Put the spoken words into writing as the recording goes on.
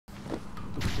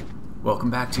Welcome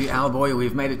back to Owlboy.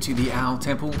 We've made it to the Owl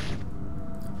Temple.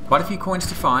 Quite a few coins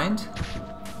to find.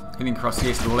 Heading across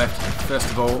here to the left. First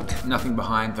of all, nothing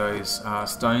behind those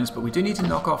stones, but we do need to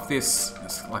knock off this,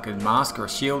 it's like a mask or a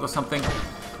shield or something.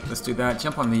 Let's do that.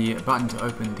 Jump on the button to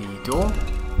open the door.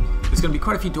 There's going to be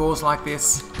quite a few doors like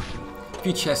this. A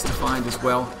few chests to find as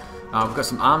well. We've got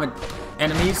some armored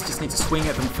enemies. Just need to swing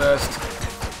at them first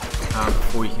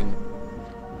before you can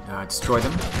destroy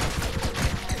them.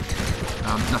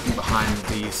 Nothing behind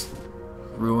these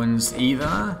ruins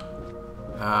either.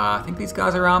 I think these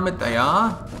guys are armored. They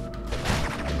are.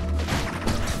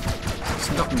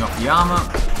 Just knocking off the armor,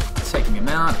 taking him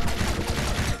out.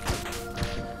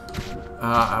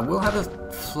 I will have a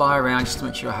fly around just to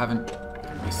make sure I haven't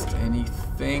missed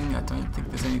anything. I don't think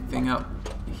there's anything up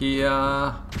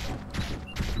here.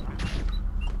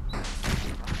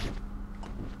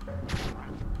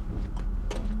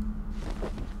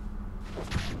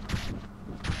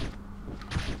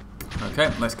 Okay,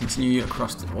 let's continue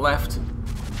across to the left.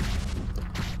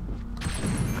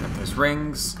 Grab those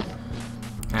rings.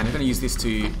 And I'm going to use this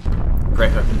to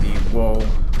break open the wall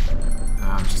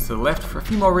just to the left for a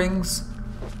few more rings.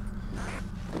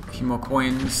 A few more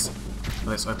coins.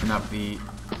 Let's open up the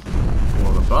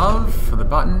wall above for the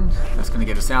button. That's going to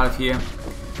get us out of here.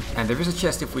 And there is a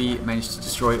chest if we manage to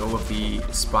destroy all of the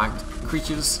spiked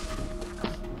creatures.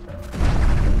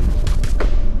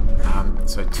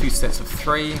 So 2 sets of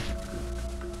 3.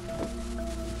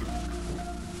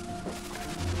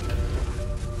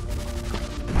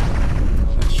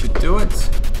 Do it.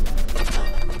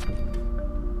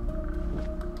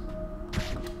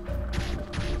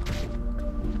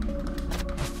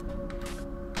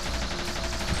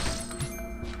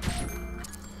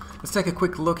 Let's take a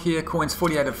quick look here. Coins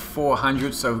 40 out of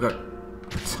 400, so we've got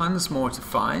tons more to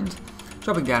find.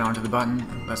 Dropping down onto the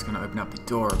button, that's going to open up the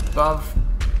door above.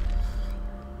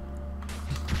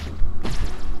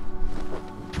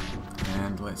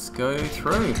 And let's go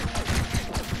through.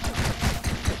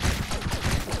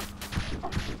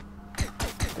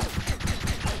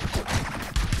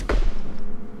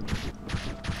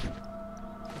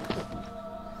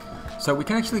 So we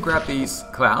can actually grab these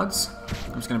clouds.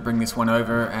 I'm just going to bring this one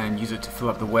over and use it to fill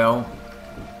up the well.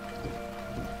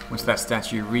 Once that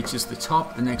statue reaches the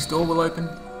top, the next door will open.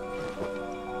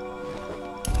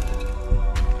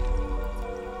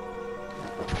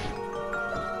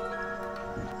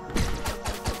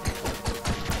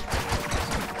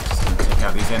 Just going to take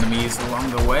out these enemies along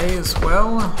the way as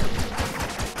well.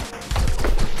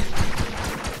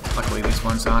 Luckily these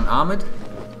ones aren't armored.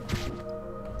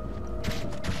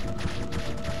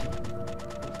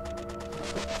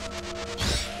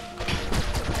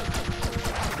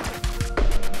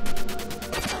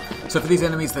 So for these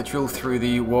enemies that drill through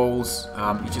the walls,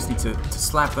 you just need to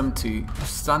slap them to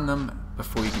stun them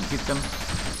before you can hit them,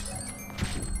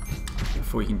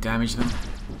 before you can damage them.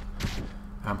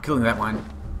 Killing that one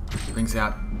brings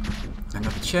out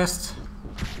another chest.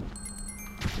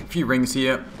 A few rings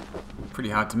here, pretty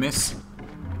hard to miss.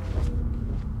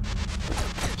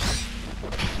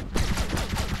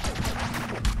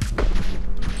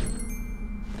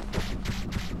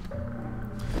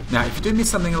 Now if you do miss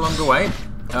something along the way,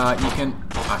 you can.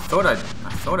 I thought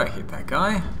I hit that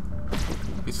guy.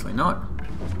 Obviously not.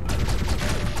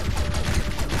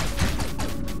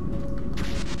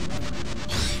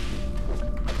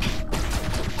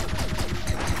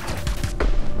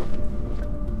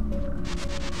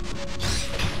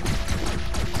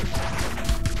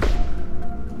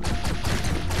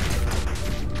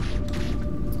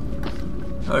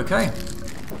 Okay,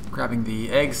 grabbing the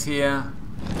eggs here.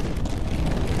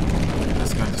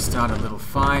 Going to start a little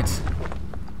fight.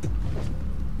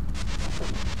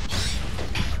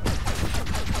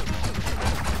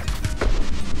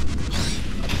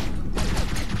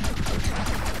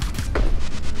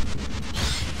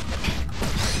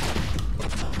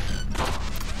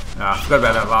 Forgot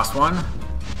about that last one.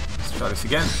 Let's try this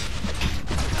again.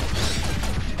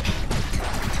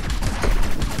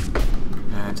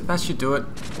 And that should do it.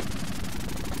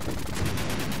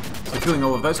 So killing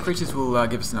all of those creatures will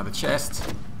give us another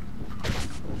chest.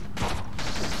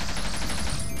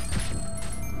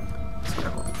 Let's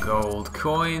grab all the gold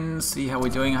coins, see how we're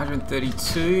doing.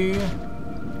 132.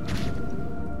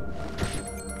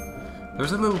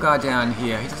 There's a little guy down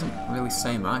here, he doesn't really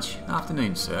say much.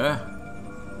 Afternoon, sir.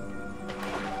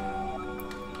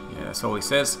 Yeah, that's all he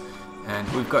says. And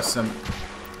we've got some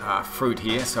fruit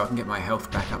here, so I can get my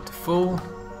health back up to full.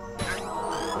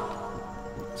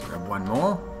 Let's grab one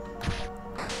more.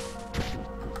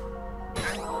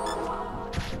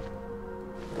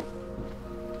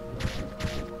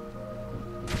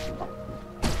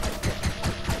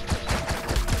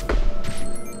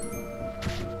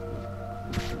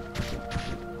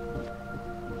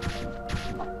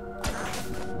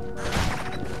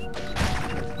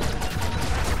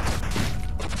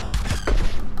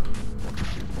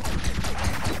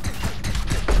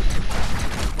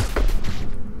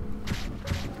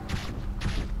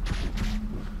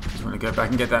 go back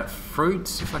and get that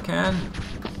fruit if I can.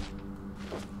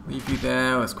 Leave you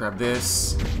there. Let's grab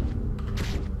this.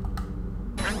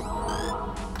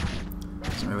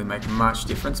 Doesn't really make much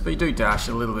difference, but you do dash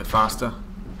a little bit faster.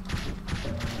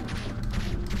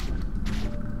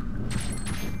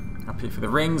 Up here for the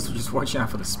rings, just watch out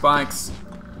for the spikes.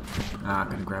 I'm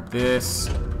going to grab this.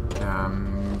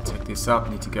 Take this up.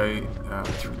 Need to go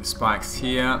through the spikes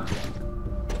here.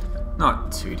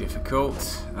 Not too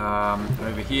difficult.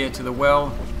 Over here to the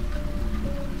well.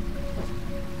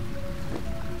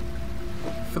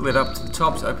 Fill it up to the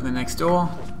top to open the next door.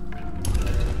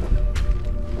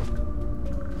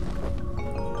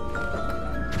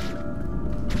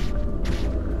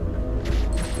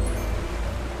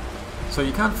 So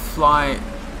you can't fly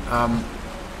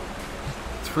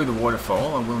through the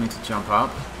waterfall. I will need to jump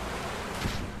up.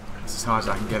 It's as high as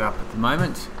I can get up at the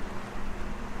moment.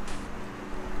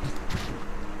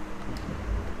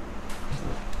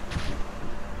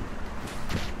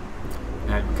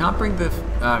 And we can't bring the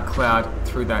cloud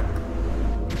through that,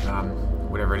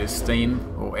 whatever it is,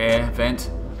 steam or air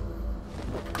vent.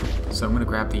 So I'm going to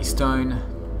grab the stone,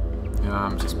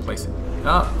 just place it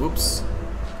up. Whoops.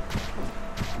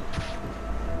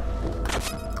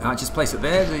 Just place it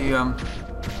there to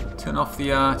turn off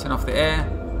the air.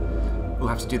 We'll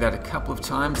have to do that a couple of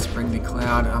times to bring the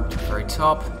cloud up to the very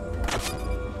top.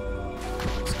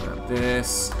 Let's grab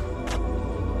this.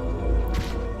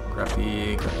 Grab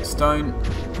the stone.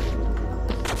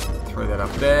 Throw that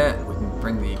up there. We can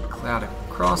bring the cloud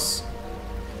across.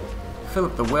 Fill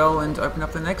up the well and open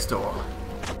up the next door.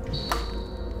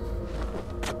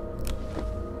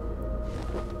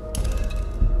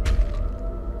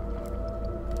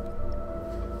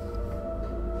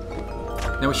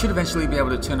 Now we should eventually be able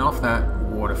to turn off that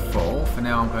waterfall. For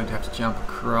now I'm going to have to jump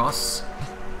across.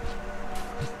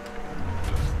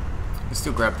 Let's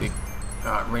still grab the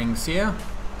rings here.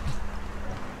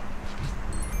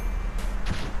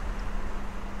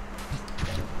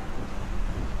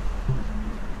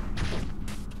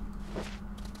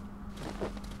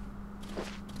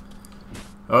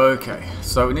 Okay,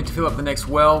 so we need to fill up the next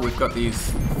well. We've got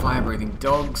these fire-breathing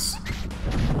dogs.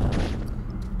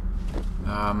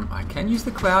 I can use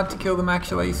the cloud to kill them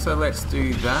actually, so let's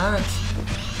do that.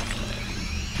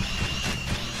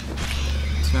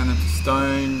 Turn them to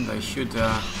stone. They should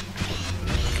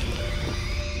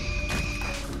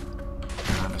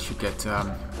get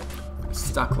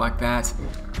stuck like that.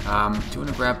 Do you want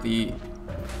to grab the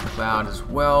cloud as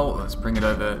well? Let's bring it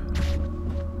over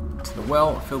to the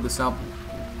well, fill this up,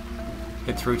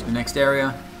 head through to the next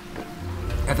area.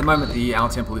 At the moment the Owl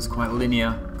Temple is quite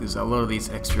linear because a lot of these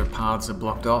extra paths are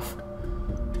blocked off.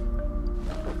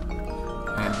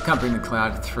 And you can't bring the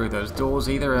cloud through those doors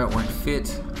either, it won't fit.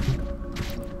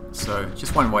 So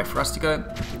just one way for us to go,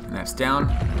 and that's down.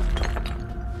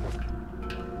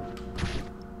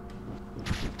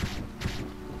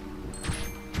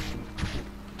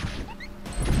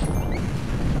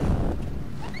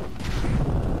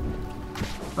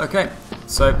 Okay,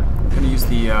 so I'm going to use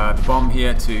the bomb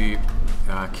here to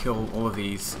kill all of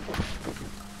these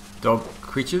dog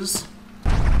creatures.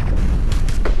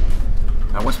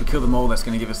 Once we kill them all, that's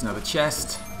going to give us another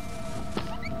chest.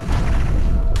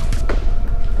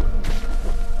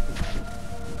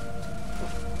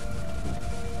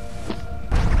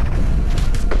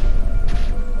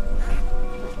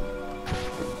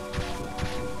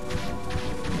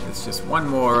 There's just one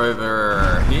more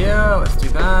over here. Let's do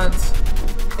that.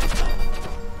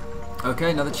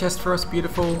 Okay, another chest for us.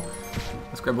 Beautiful.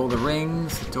 Let's grab all the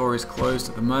rings. The door is closed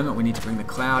at the moment. We need to bring the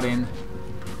cloud in.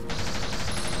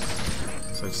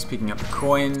 So just picking up the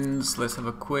coins. Let's have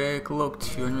a quick look.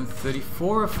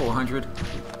 234 or 400.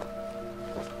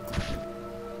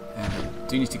 And I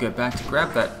do need to go back to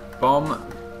grab that bomb.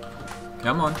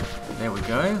 Come on. There we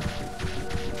go.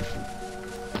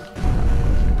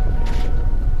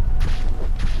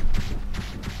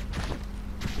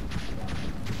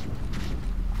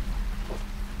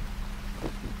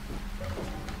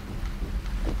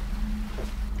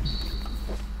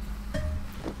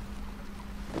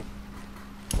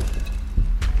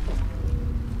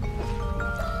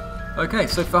 Okay,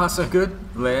 so far so good.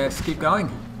 Let's keep going.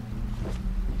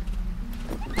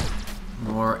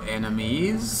 More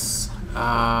enemies.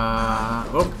 Oh,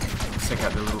 let's check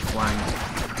out the little flying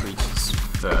creatures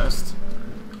first.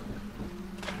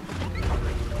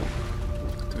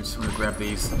 So we just want to grab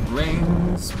these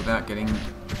rings without getting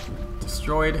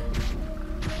destroyed.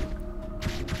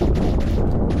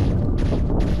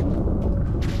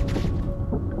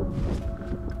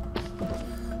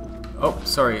 Oh,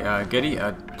 sorry, Getty.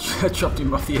 I dropped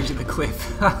him off the edge of the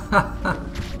cliff.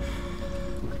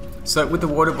 So with the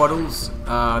water bottles,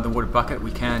 the water bucket,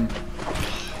 we can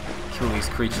kill these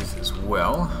creatures as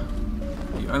well.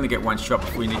 You only get one shot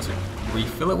before you need to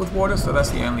refill it with water, so that's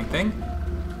the only thing.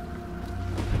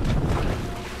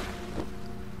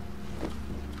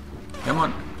 Come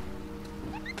on.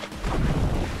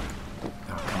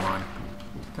 Oh, come on.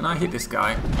 Can I hit this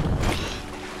guy?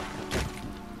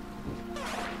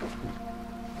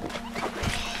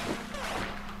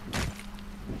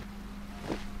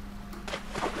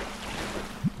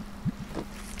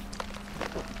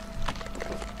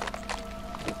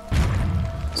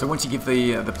 So once you give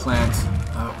the plant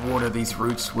water, these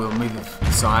roots will move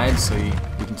aside, so you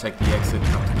can take the exit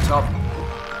up to the top.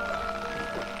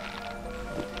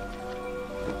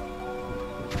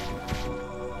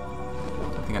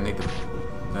 Don't think I need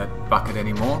that bucket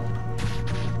anymore.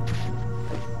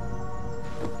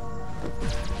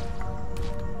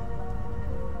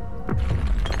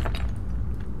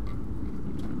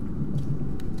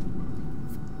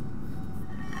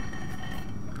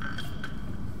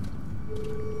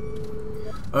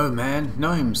 Oh man,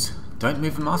 gnomes. Don't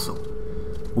move a muscle.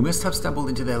 We must have stumbled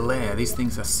into their lair. These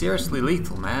things are seriously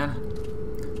lethal, man.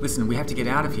 Listen, we have to get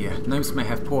out of here. Gnomes may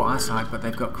have poor eyesight, but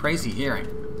they've got crazy hearing.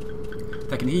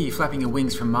 They can hear you flapping your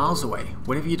wings from miles away.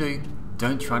 Whatever you do,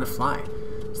 don't try to fly.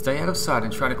 Stay out of sight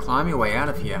and try to climb your way out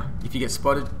of here. If you get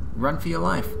spotted, run for your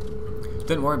life.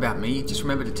 Don't worry about me. Just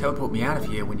remember to teleport me out of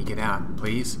here when you get out,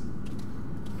 please.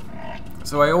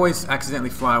 So I always accidentally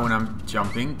fly when I'm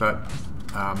jumping, but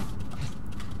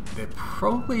there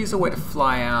probably is a way to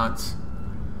fly out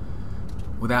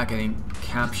without getting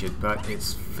captured, but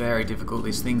it's very difficult.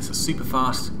 These things are super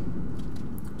fast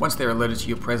once they're alerted to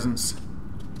your presence,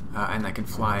 and they can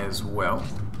fly as well.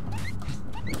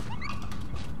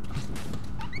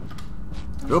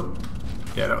 Oop!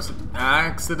 Yeah, that was an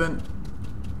accident.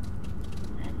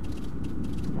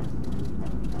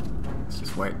 Let's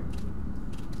just wait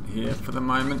here for the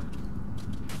moment.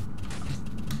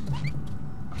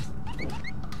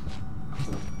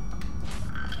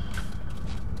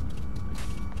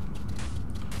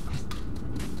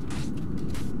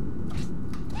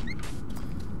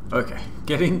 Okay,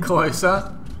 getting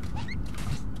closer.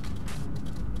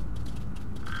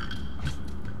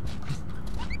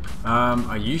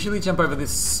 I usually jump over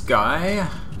this guy.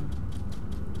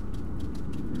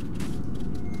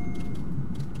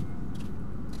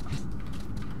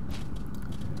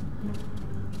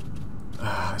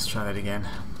 Let's try that again.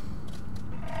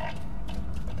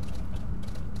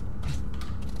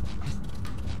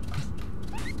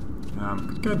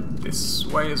 Could go this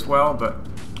way as well, but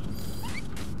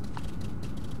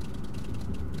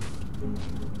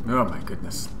oh my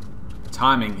goodness.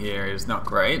 Timing here is not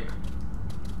great.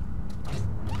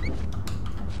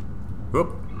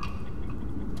 Whoop.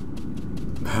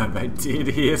 They did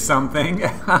hear something.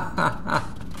 Yeah,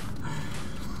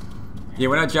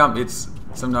 when I jump,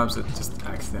 sometimes it just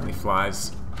accidentally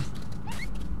flies.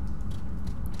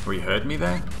 Oh, you heard me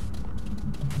there?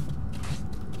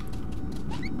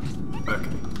 Okay.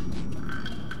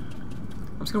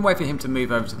 I'm just gonna wait for him to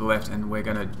move over to the left, and we're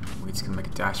just gonna make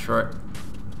a dash for it.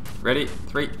 Ready?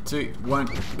 3, 2, 1,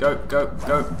 go, go,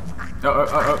 go.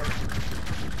 Oh.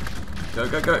 Go,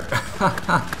 go, go.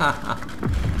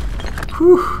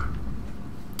 Whew.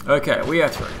 Okay, we are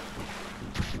through.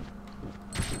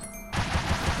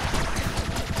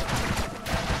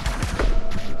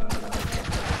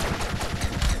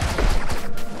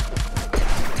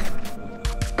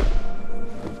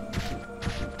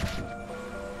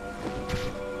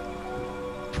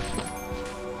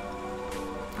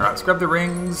 Alright, let's grab the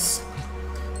rings.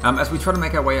 As we try to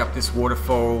make our way up this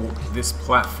waterfall, this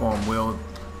platform will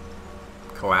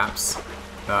collapse,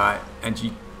 and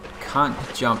you can't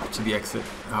jump to the exit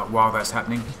while that's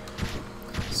happening.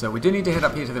 So we do need to head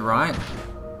up here to the right.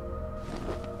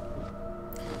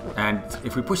 And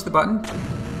if we push the button,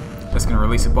 that's going to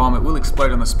release a bomb. It will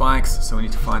explode on the spikes, so we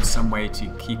need to find some way to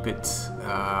keep it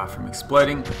from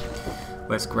exploding.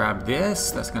 Let's grab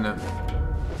this. That's going to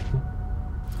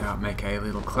make a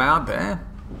little cloud there.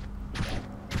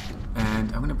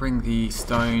 And I'm going to bring the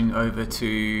stone over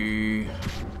to...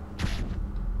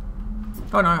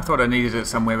 Oh no, I thought I needed it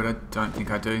somewhere, but I don't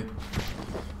think I do.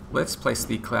 Let's place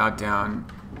the cloud down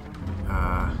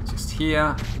just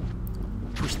here.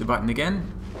 Push the button again.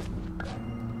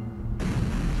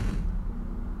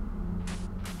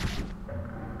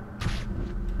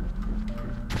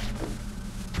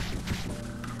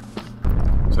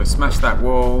 So smash that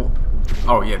wall.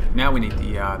 Oh yeah, now we need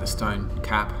the stone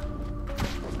cap.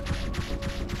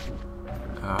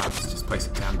 Let's just place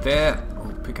it down there.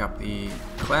 We'll pick up the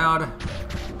cloud.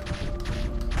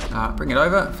 Bring it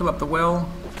over, fill up the well.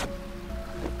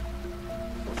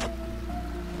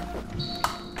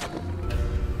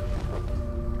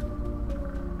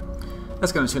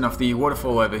 Let's go and turn off the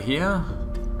waterfall over here.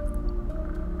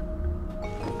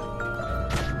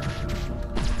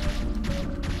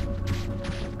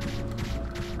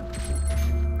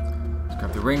 Let's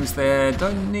grab the rings there.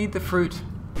 Don't need the fruit.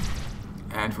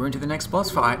 And we're into the next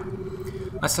boss fight.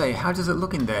 I say, how does it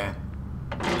look in there?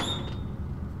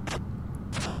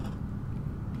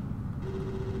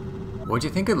 What do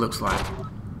you think it looks like?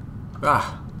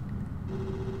 Ah.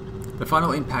 The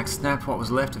final impact snapped what was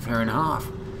left of her in half.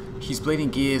 She's bleeding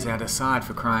gears out her side,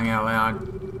 for crying out loud.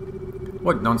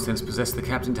 What nonsense possessed the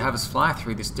captain to have us fly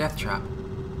through this death trap?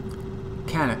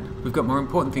 Can it? We've got more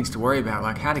important things to worry about,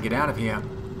 like how to get out of here.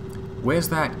 Where's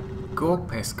that Gork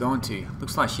pest gone to?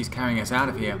 Looks like she's carrying us out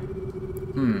of here.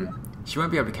 She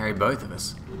won't be able to carry both of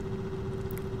us.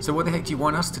 So what the heck do you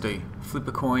want us to do? Flip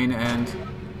a coin and...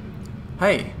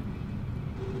 Hey!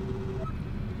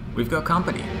 We've got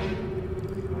company.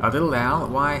 A little owl?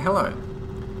 Why, hello.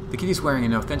 The kid is wearing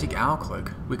an authentic owl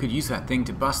cloak. We could use that thing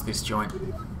to bust this joint.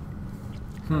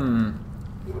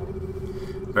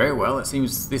 Very well, it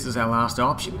seems this is our last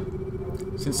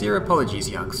option. Sincere apologies,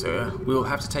 young sir. We will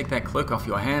have to take that cloak off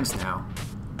your hands now.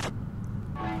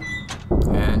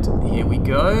 And here we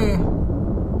go.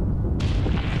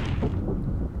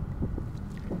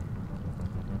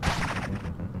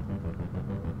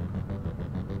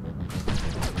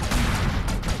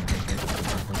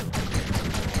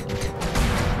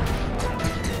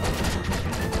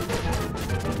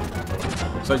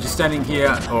 So just standing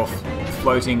here, or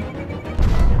floating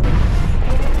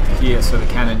here so the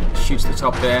cannon shoots the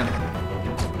top there.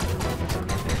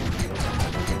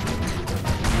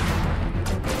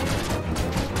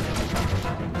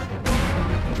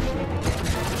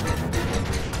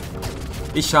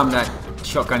 Each time that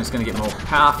shotgun is going to get more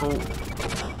powerful.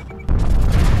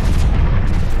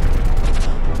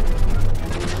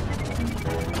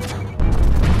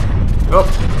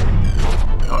 Oh!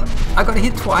 I got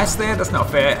hit twice there? That's not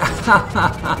fair.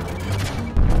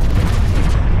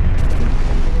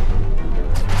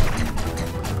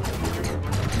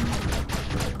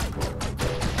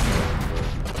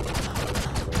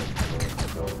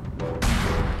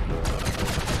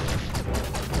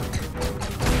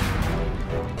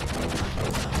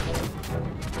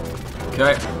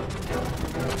 Okay.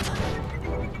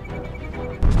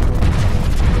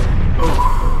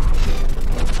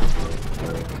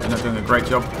 Not doing a great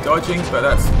job dodging, but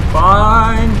that's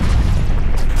fine.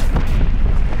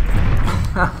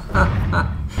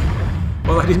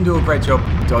 Well, I didn't do a great job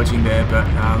dodging there, but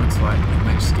looks like I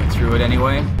managed to get through it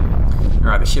anyway.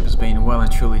 Alright, the ship has been well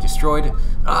and truly destroyed.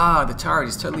 Ah, the turret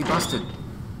is totally busted.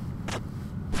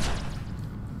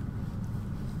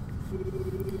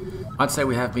 I'd say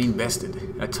we have been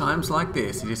bested. At times like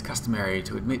this, it is customary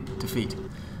to admit defeat.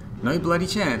 No bloody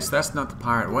chance, that's not the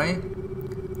pirate way.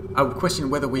 I would question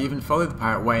whether we even follow the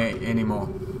pirate way anymore.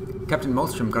 Captain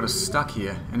Malmstrom got us stuck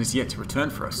here and is yet to return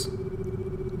for us.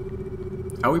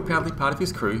 Are we proudly part of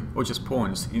his crew, or just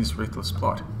pawns in his ruthless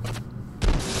plot?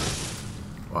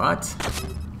 What?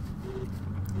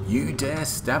 You dare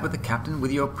stab at the captain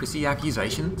with your prissy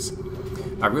accusations?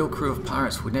 A real crew of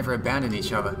pirates would never abandon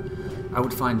each other. I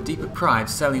would find deeper pride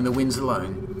sailing the winds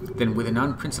alone than with an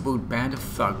unprincipled band of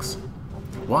thugs.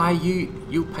 Why,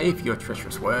 you'll pay for your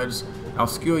treacherous words. I'll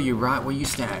skewer you right where you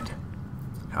stand.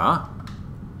 Huh?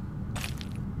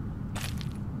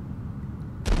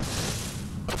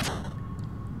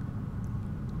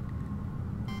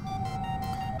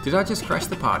 Did I just crash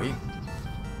the party?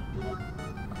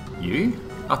 You?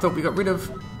 I thought we got rid of...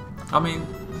 I mean,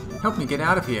 help me get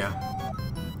out of here.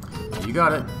 You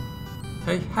got it.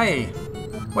 Hey,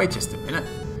 wait just a minute.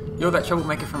 You're that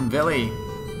troublemaker from Valley,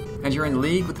 and you're in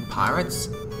league with the pirates?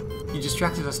 You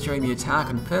distracted us during the attack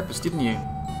on purpose, didn't you?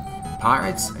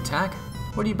 Pirates? Attack?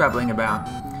 What are you babbling about?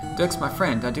 Dirk's my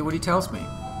friend, I do what he tells me.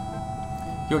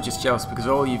 You're just jealous because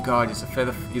all you've got is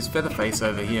Featherface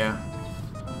over here.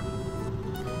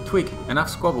 Twig, enough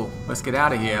squabble. Let's get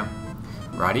out of here.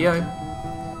 Rightio.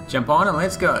 Jump on and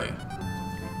let's go.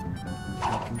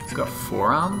 He's got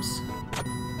forearms.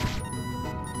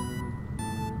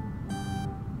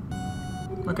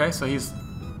 Okay, so he's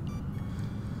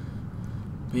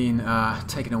been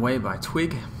taken away by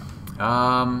Twig.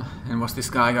 And what's this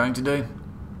guy going to do?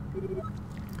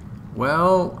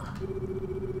 Well,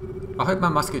 I hope my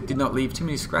musket did not leave too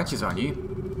many scratches on you.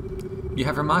 You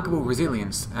have remarkable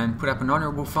resilience and put up an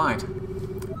honourable fight.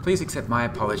 Please accept my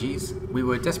apologies. We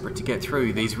were desperate to get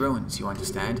through these ruins, you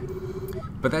understand.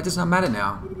 But that does not matter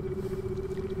now.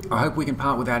 I hope we can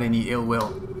part without any ill will.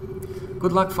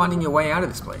 Good luck finding your way out of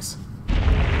this place.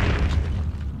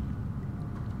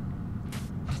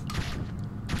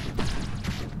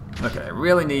 Okay, I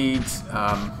really need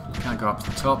Can't go up to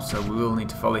the top, so we will need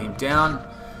to follow him down.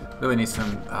 Really need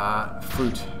some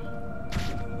fruit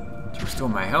to restore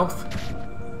my health.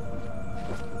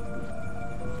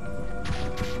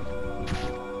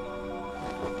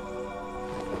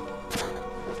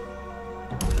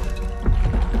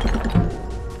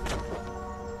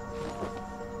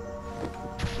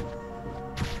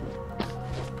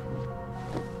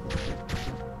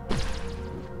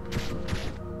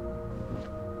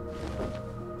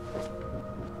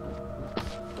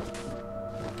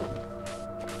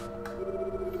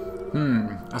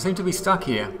 I seem to be stuck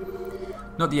here.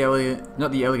 Not the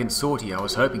elegant sortie I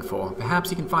was hoping for.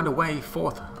 Perhaps you can find a way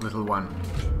forth, little one.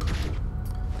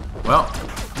 Well,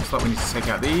 looks like we need to take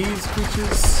out these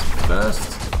creatures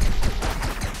first.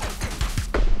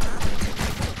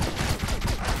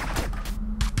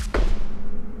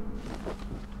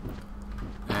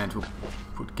 And we'll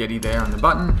put Getty there on the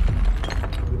button.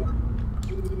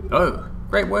 Oh,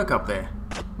 great work up there.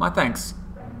 My thanks.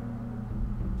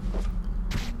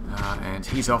 And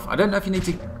he's off. I don't know if you need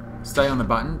to stay on the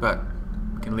button, but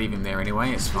we can leave him there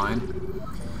anyway, it's fine.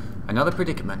 Another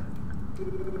predicament.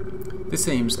 This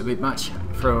seems a bit much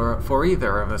for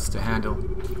either of us to handle.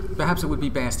 Perhaps it would be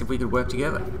best if we could work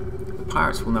together. The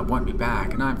pirates will not want me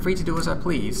back, and I am free to do as I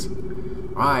please.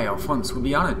 I, Alphonse, would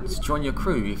be honoured to join your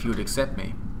crew if you would accept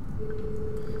me.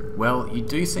 Well, you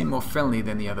do seem more friendly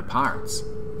than the other pirates,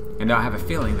 and I have a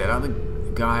feeling that other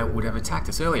guy would have attacked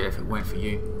us earlier if it weren't for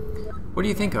you. What do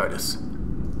you think, Otis?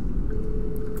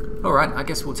 Alright, I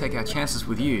guess we'll take our chances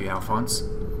with you, Alphonse.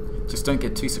 Just don't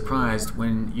get too surprised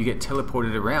when you get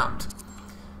teleported around.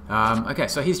 Okay,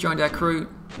 so he's joined our crew.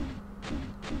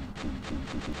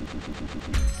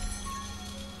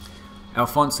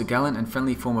 Alphonse, a gallant and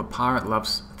friendly former pirate,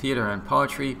 loves theatre and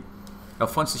poetry.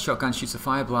 Alphonse's shotgun shoots a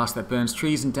fire blast that burns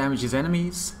trees and damages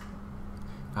enemies.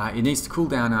 It needs to cool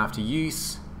down after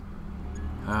use.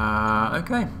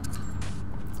 Okay.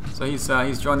 So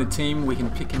he's joined the team. We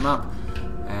can pick him up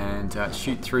and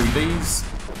shoot through these.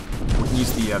 We can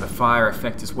use the fire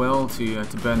effect as well to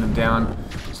burn them down.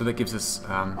 So that gives us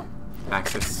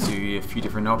access to a few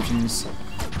different options.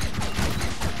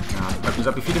 Opens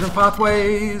up a few different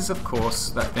pathways. Of course,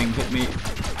 that thing hit me.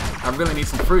 I really need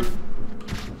some fruit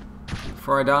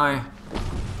before I die.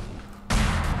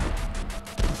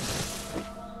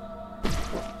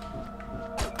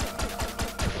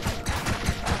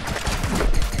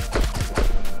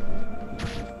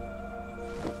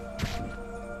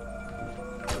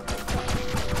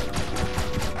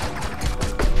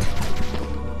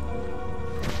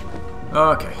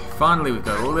 Okay, finally we've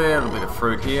got a little bit of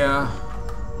fruit here.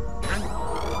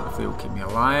 Hopefully it will keep me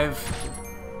alive.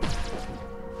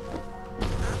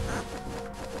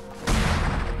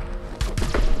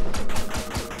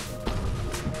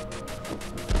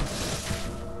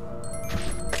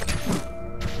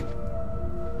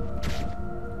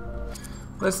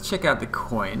 Let's check out the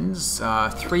coins.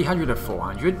 300 or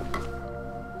 400.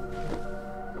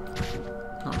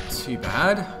 Not too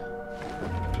bad.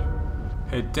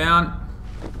 Head down.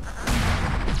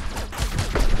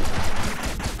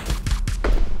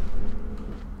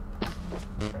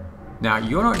 Now,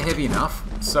 you're not heavy enough,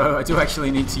 so I do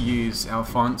actually need to use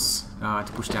Alphonse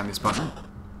to push down this button.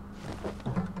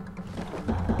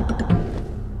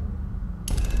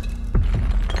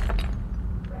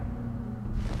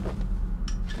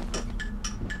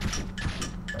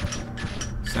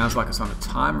 Sounds like it's on a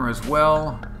timer as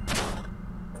well.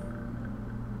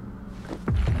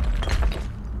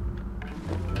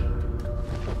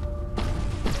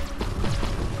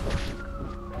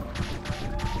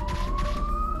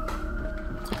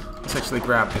 Let's actually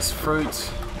grab this fruit.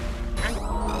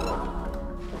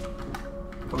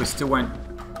 Probably still won't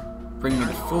bring me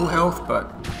to full health, but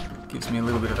gives me a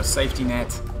little bit of a safety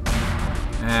net.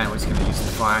 And we're just going to use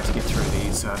the fire to get through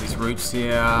these roots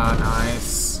here.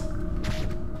 Nice.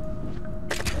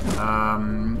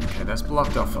 Okay, that's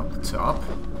blocked off up the top.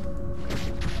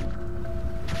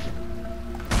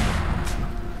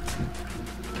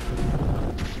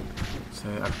 So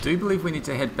I do believe we need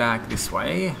to head back this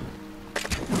way.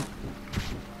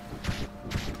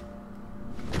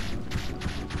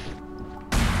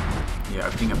 Yeah,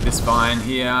 opening up this vine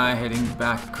here, heading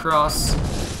back across.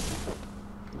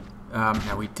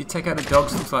 Now we did take out the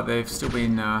dogs. Looks like they've still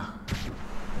been, they're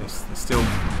still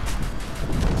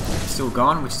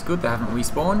gone, which is good. They haven't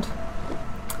respawned.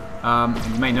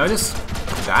 And you may notice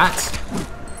that.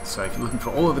 So if you're looking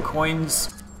for all of the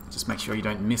coins, just make sure you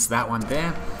don't miss that one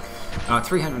there.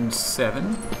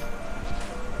 307.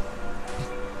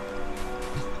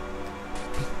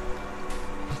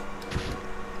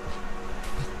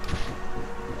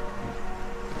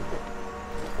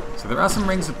 So there are some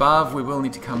rings above. We will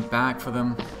need to come back for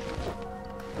them.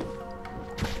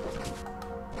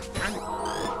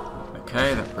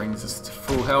 Okay, that brings us to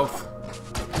full health.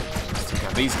 Let's take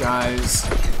out these guys.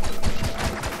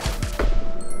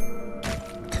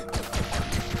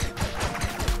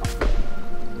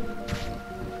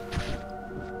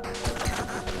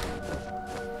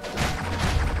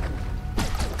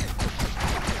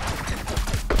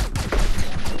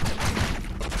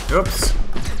 Oops.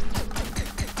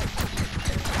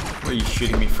 Where are you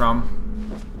shooting me from?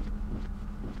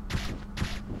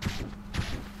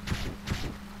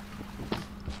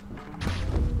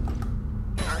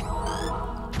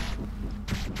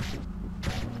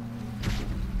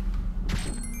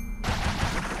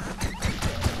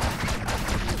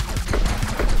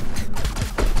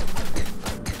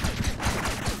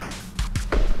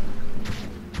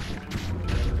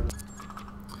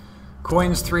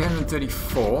 Coins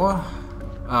 334.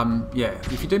 Yeah,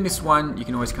 if you do miss one, you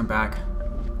can always come back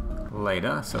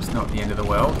later, so it's not the end of the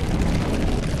world.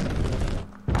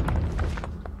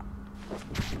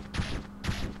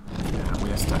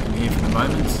 We are stuck in here for the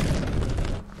moment.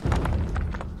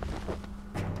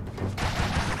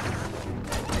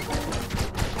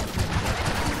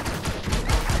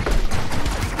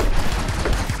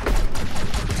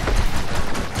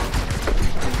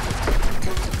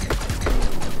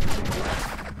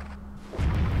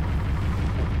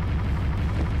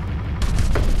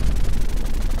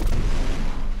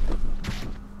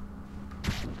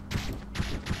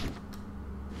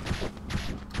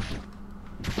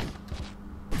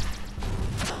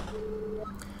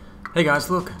 Hey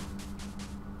guys, look.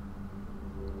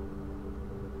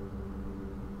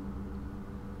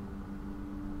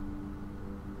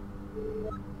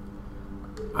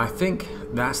 I think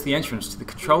that's the entrance to the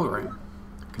control room.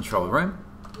 Control room?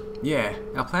 Yeah,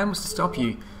 our plan was to stop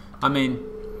you. Our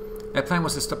plan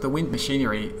was to stop the wind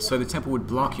machinery so the temple would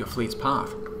block your fleet's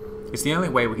path. It's the only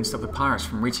way we can stop the pirates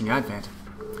from reaching Advent.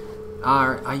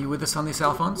 Are you with us on this,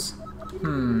 Alphonse?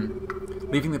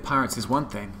 Leaving the pirates is one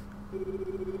thing.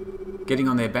 Getting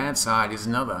on their bad side is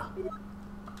another.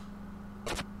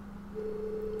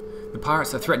 The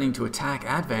pirates are threatening to attack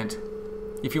Advent.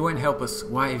 If you won't help us,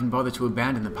 why even bother to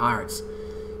abandon the pirates?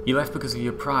 You left because of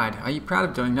your pride. Are you proud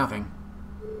of doing nothing?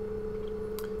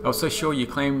 I was so sure you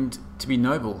claimed to be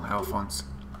noble, Alphonse.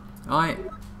 I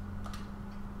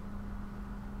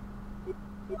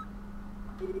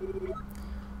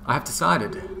have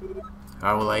decided.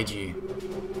 I will aid you.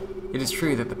 It is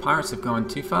true that the pirates have gone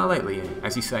too far lately.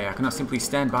 As you say, I cannot simply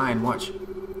stand by and watch.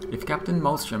 If Captain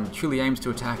Malmstrom truly aims to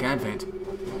attack Advent,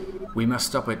 we must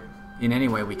stop it in any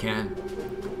way we can.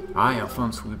 I,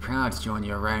 Alphonse, will be proud to join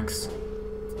your ranks.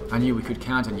 I knew we could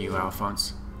count on you,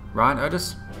 Alphonse. Right,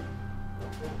 Otis?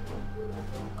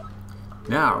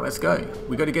 Now, let's go.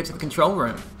 We got to get to the control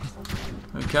room.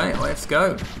 Okay, let's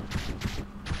go.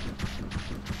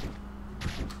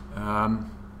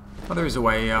 Oh, there is a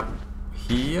way up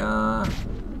here. Oh,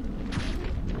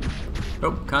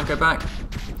 can't go back.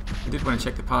 I did want to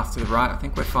check the path to the right. I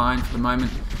think we're fine for the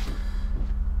moment.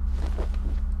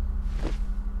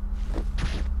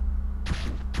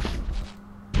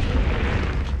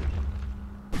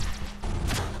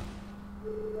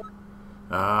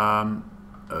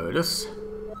 Otis?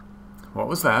 What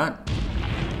was that?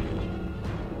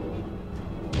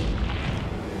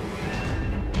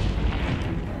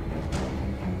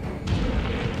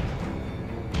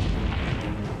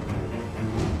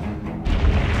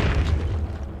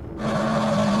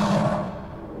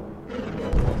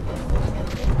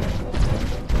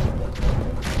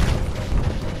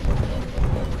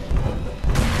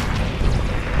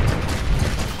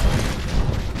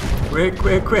 Quick,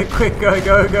 quick, quick, quick, go,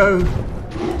 go, go!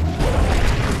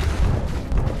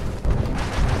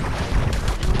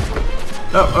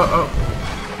 Oh, oh, oh.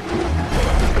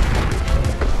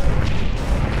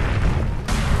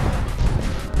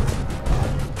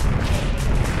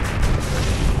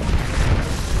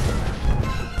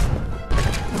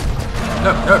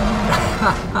 No, no!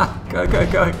 Go, go,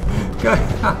 go, go!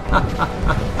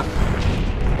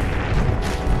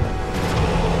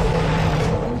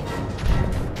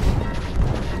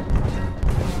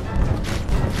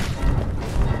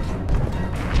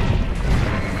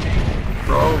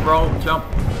 Roll, jump,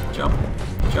 jump,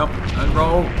 jump, and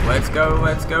roll. Let's go,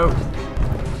 let's go.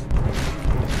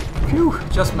 Phew,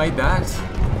 just made that.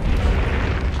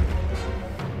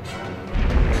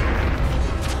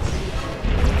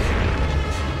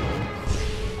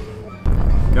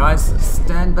 Guys,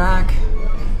 stand back.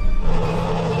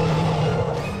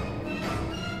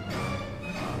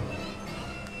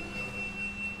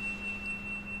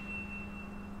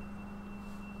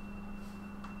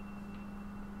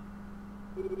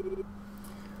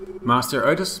 Master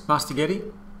Otis, Master Getty,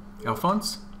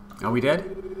 Alphonse, are we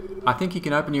dead? I think you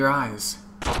can open your eyes.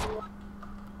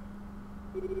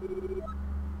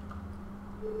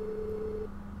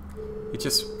 It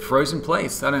just froze in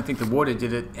place. I don't think the water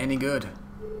did it any good.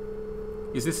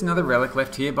 Is this another relic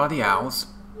left here by the owls?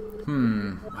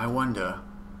 I wonder.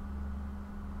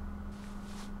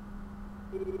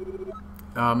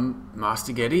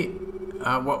 Master Getty,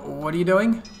 what are you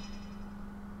doing?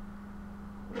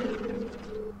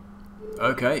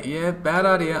 Okay, yeah, bad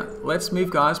idea. Let's move,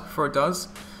 guys, before it does.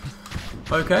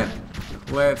 Okay,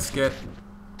 let's get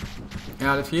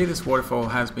out of here. This waterfall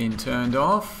has been turned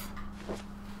off.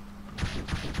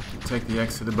 Take the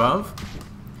exit above.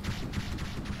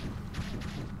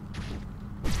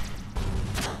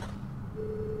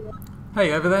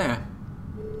 Hey, over there.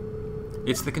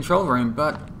 It's the control room,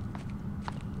 but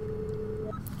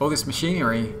all this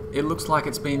machinery, it looks like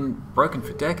it's been broken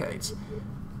for decades.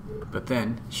 But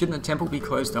then, shouldn't the temple be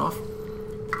closed off?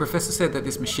 The professor said that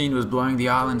this machine was blowing the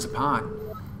islands apart.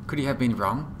 Could he have been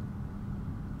wrong?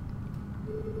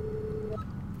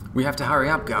 We have to hurry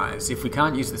up, guys. If we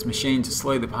can't use this machine to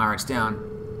slow the pirates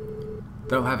down,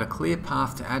 they'll have a clear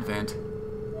path to Advent.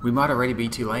 We might already be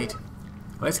too late.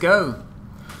 Let's go!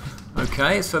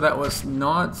 Okay, so that was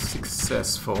not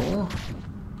successful.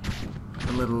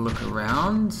 A little look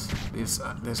around.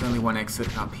 There's only one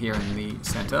exit up here in the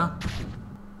center.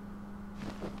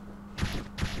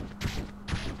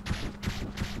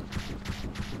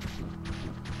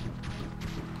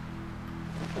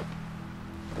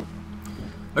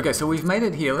 Okay, so we've made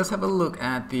it here. Let's have a look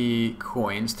at the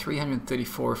coins.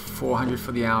 334, 400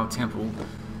 for the Owl Temple.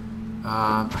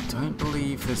 I don't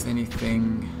believe there's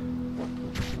anything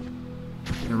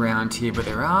around here, but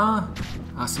there are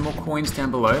some more coins down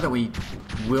below that we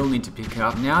will need to pick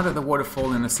up. Now that the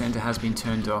waterfall in the center has been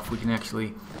turned off, we can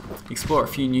actually explore a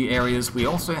few new areas. We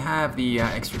also have the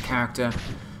extra character,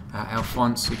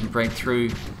 Alphonse, who can break through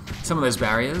some of those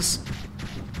barriers.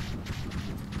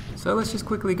 So let's just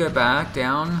quickly go back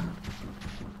down,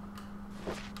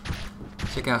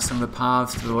 check out some of the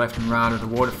paths to the left and right of the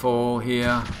waterfall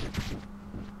here.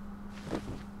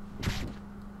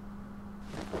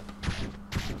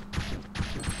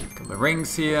 A couple of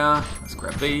rings here, let's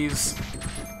grab these.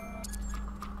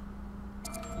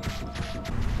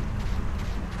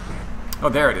 Oh,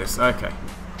 there it is, okay.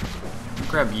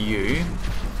 Grab you.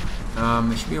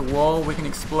 There should be a wall we can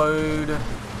explode.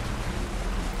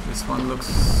 This one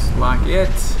looks like it.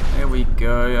 There we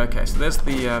go. Okay, so there's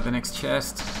the next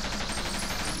chest.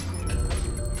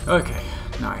 Okay,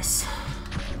 nice.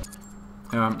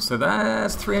 So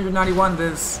that's 391.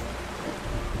 There's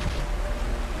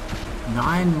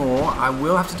 9 more. I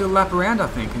will have to do a lap around, I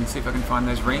think, and see if I can find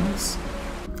those rings.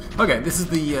 Okay, this is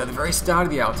the very start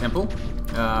of the Owl Temple.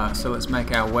 So let's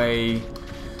make our way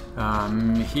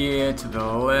here to the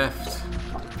left.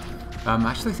 I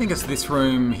actually think it's this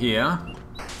room here.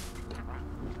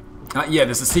 Yeah,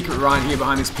 there's a secret right here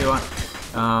behind this pillar.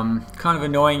 Kind of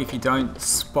annoying if you don't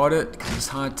spot it, because it's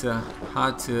hard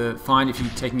to find if you're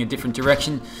taking a different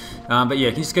direction. But yeah,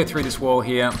 you can just go through this wall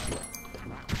here.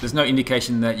 There's no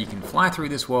indication that you can fly through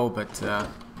this wall, but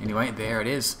anyway, there it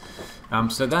is.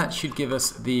 So that should give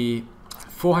us the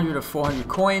 400 of 400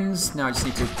 coins. Now I just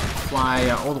need to fly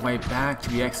all the way back to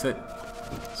the exit.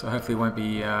 So hopefully it won't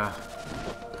be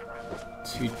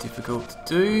too difficult to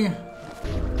do.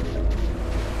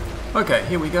 Okay,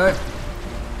 here we go.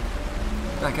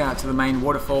 Back out to the main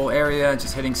waterfall area,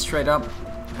 just heading straight up.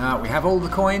 We have all the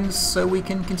coins, so we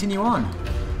can continue on.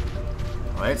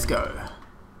 Let's go.